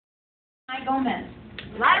Hi, Gomez.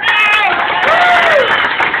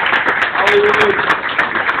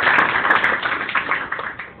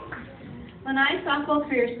 Lanai's softball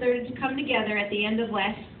career started to come together at the end of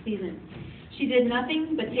last season. She did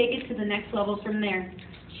nothing but take it to the next level from there.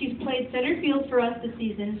 She's played center field for us this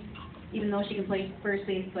season, even though she can play first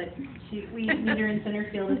base, but we need her in center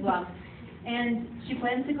field as well. And she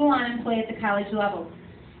plans to go on and play at the college level.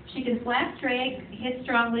 She can slap straight, hit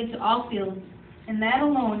strongly to all fields, and that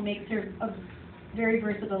alone makes her very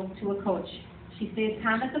versatile to a coach. She stays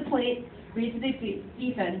calm at the plate, reads the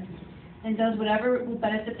defense, and does whatever will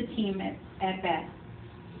benefit the team at bat.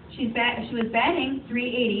 She was batting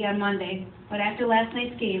 .380 on Monday, but after last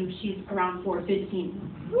night's game, she's around .415.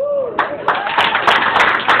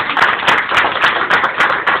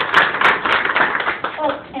 Oh,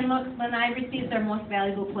 and look, Lanai receives our Most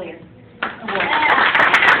Valuable Player award.